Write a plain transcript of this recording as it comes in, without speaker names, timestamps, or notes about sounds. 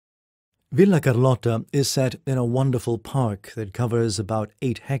Villa Carlotta is set in a wonderful park that covers about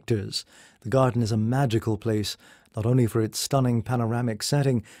 8 hectares. The garden is a magical place, not only for its stunning panoramic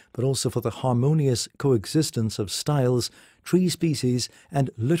setting, but also for the harmonious coexistence of styles, tree species, and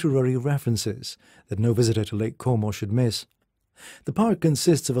literary references that no visitor to Lake Como should miss. The park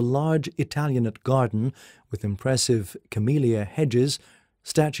consists of a large Italianate garden with impressive camellia hedges,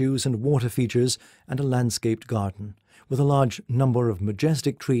 statues and water features, and a landscaped garden, with a large number of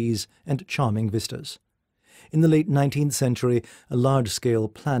majestic trees and charming vistas. In the late 19th century, a large-scale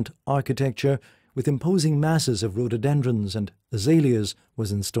plant architecture with imposing masses of rhododendrons and azaleas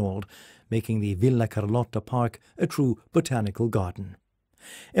was installed, making the Villa Carlotta Park a true botanical garden.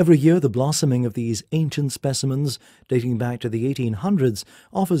 Every year, the blossoming of these ancient specimens, dating back to the 1800s,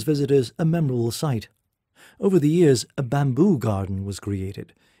 offers visitors a memorable sight. Over the years, a bamboo garden was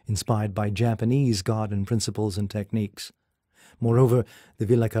created, inspired by Japanese garden principles and techniques. Moreover, the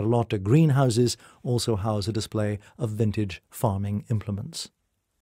Villa Carlotta greenhouses also house a display of vintage farming implements.